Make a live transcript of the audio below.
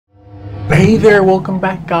Hey there, welcome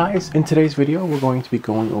back guys. In today's video we're going to be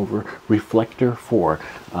going over Reflector 4.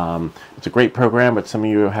 It's a great program, but some of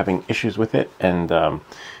you are having issues with it, and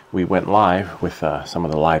we went live with some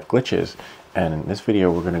of the live glitches, and in this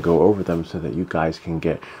video we're going to go over them so that you guys can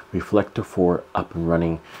get Reflector 4 up and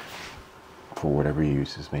running for whatever your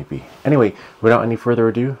uses may be. Anyway, without any further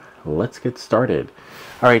ado, let's get started.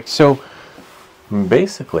 Alright, so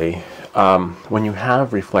basically, when you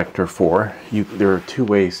have Reflector 4, there are two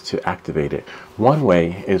ways to activate it. One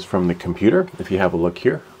way is from the computer. If you have a look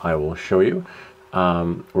here, I will show you.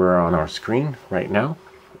 We're on our screen right now.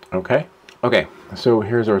 Okay, so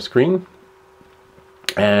here's our screen.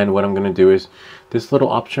 And what I'm going to do is this little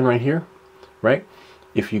option right here, right?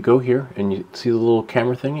 If you go here and you see the little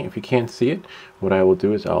camera thingy, if you can't see it, what I will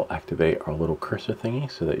do is I'll activate our little cursor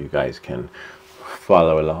thingy so that you guys can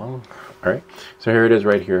follow along. Alright, so here it is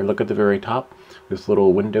right here. Look at the very top. This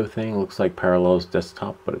little window thing looks like Parallels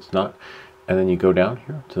Desktop, but it's not. And then you go down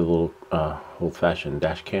here to the little old-fashioned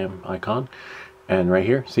dash cam icon. And right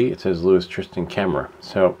here, see, it says Lewis Tristan Camera.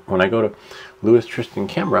 So when I go to Lewis Tristan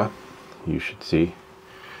Camera, you should see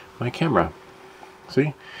my camera.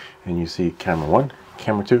 See? And you see camera 1,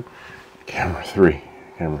 camera 2, camera 3.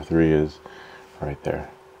 Camera 3 is right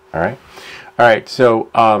there. Alright,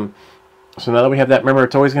 so now that we have that, remember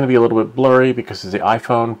it's always going to be a little bit blurry because it's the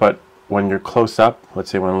iPhone, but when you're close up, let's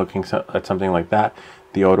say when I'm looking at something like that,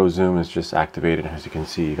 the auto zoom is just activated. As you can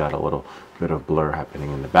see, you got a little bit of blur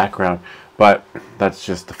happening in the background, but that's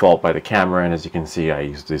just default by the camera. And as you can see, I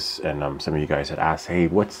use this, and some of you guys had asked, hey,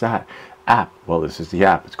 what's that app? Well, this is the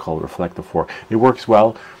app. It's called Reflector 4. It works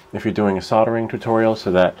well if you're doing a soldering tutorial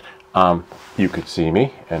so that you could see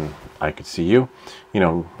me and I could see you,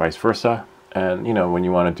 vice versa. And when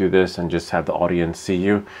you want to do this and just have the audience see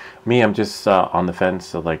you, me, I'm just on the fence.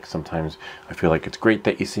 So like sometimes I feel like it's great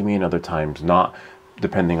that you see me, and other times not,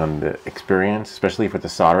 depending on the experience. Especially for the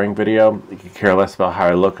soldering video, you care less about how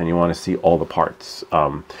I look and you want to see all the parts.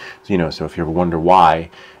 So if you ever wonder why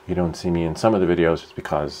you don't see me in some of the videos, it's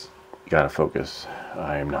because you gotta focus.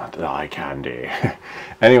 I am not the eye candy.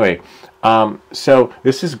 Anyway, so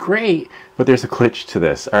this is great, but there's a glitch to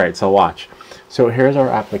this. All right, so watch. So here's our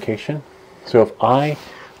application. So if I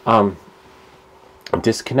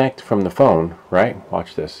disconnect from the phone, right?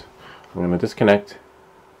 Watch this. I'm going to disconnect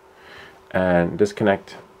and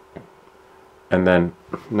disconnect, and then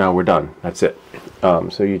now we're done. That's it.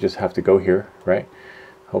 So you just have to go here, right?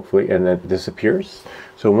 Hopefully, and then it disappears.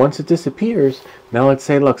 So once it disappears, now let's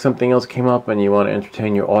say, look, something else came up and you want to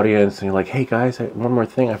entertain your audience and you're like, hey guys, one more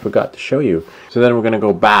thing I forgot to show you. So then we're going to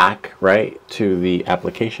go back, right, to the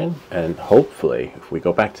application, and hopefully if we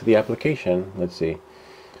go back to the application, let's see,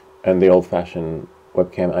 and the old-fashioned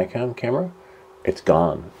webcam icon camera, it's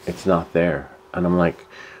gone. It's not there. And I'm like,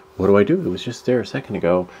 what do I do? It was just there a second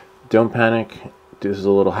ago. Don't panic. There's a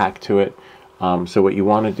little hack to it. So what you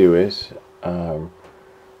want to do is,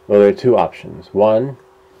 well, there are two options. One,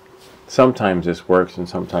 sometimes this works and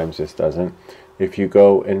sometimes this doesn't. If you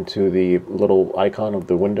go into the little icon of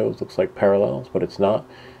the windows, looks like Parallels, but it's not.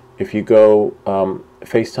 If you go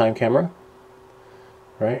FaceTime camera,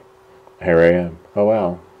 right? Here I am. Oh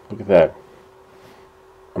wow, look at that.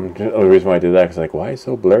 The only reason why I did that is like, why is it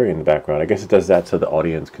so blurry in the background? I guess it does that so the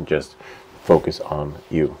audience can just focus on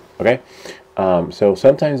you. Okay? So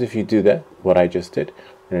sometimes if you do that, what I just did,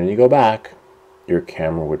 and then you go back, your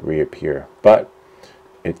camera would reappear, but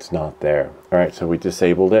it's not there. Alright, so we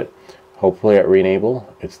disabled it. Hopefully at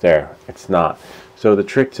re-enable it's there. It's not. So the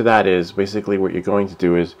trick to that is basically what you're going to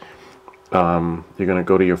do is you're going to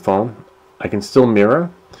go to your phone. I can still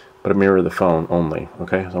mirror, but I mirror the phone only.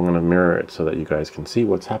 Okay, so I'm going to mirror it so that you guys can see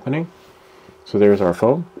what's happening. So there's our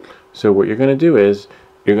phone. So what you're going to do is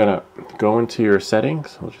you're going to go into your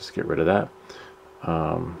settings. We'll just get rid of that.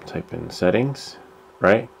 Type in settings,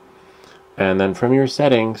 right? And then from your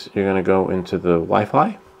settings, you're going to go into the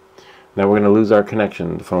Wi-Fi. Now we're going to lose our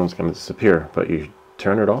connection. The phone's going to disappear, but you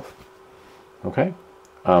turn it off. Okay?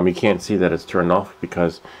 You can't see that it's turned off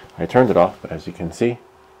because I turned it off, but as you can see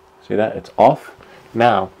that? It's off.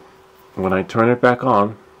 Now, when I turn it back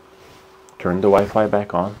on, turn the Wi-Fi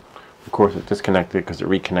back on, of course it disconnected because it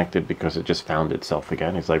reconnected because it just found itself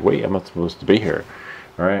again. It's like, wait, I'm not supposed to be here.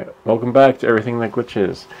 Alright, welcome back to Everything That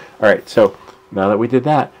Glitches. Alright, so now that we did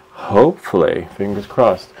that, hopefully, fingers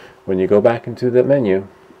crossed, when you go back into the menu,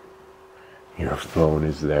 your phone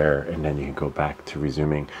is there, and then you can go back to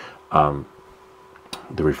resuming the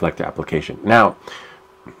Reflector application. Now,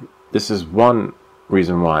 this is one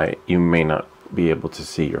reason why you may not be able to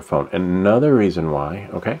see your phone. Another reason why,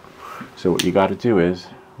 okay, so what you got to do is,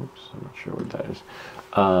 oops, I'm not sure what that is,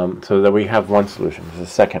 so that we have one solution. This is the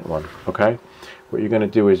second one, okay? what you're going to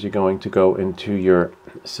do is you're going to go into your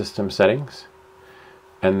system settings,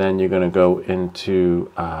 and then you're going to go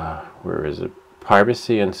into where is it?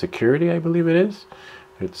 Privacy and security, I believe it is.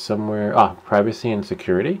 It's somewhere, privacy and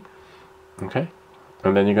security. Okay,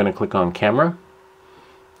 and then you're going to click on camera,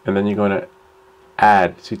 and then you're going to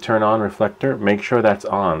add to turn on reflector. Make sure that's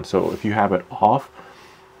on. So if you have it off,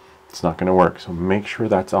 it's not going to work. So make sure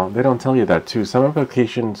that's on. They don't tell you that too. Some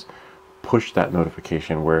applications push that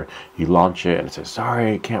notification where you launch it and it says,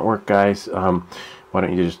 sorry, it can't work, guys. Why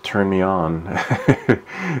don't you just turn me on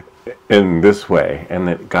in this way, and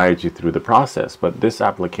it guides you through the process. But this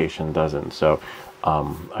application doesn't. So I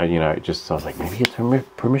was like, maybe it's a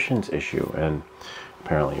permissions issue, and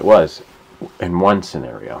apparently it was in one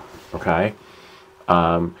scenario. Okay,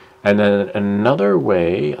 and then another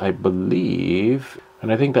way, I believe,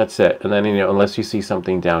 and I think that's it. And then, unless you see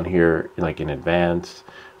something down here like in advanced.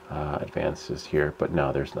 Advanced is here, but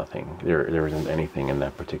no, there's nothing. There isn't anything in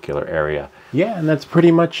that particular area. Yeah, and that's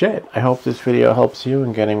pretty much it. I hope this video helps you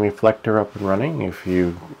in getting reflector up and running if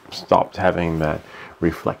you stopped having that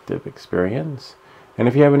reflective experience. And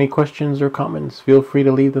if you have any questions or comments, feel free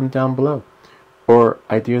to leave them down below, or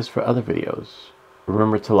ideas for other videos.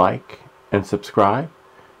 Remember to like and subscribe,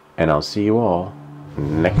 and I'll see you all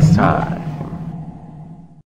next time.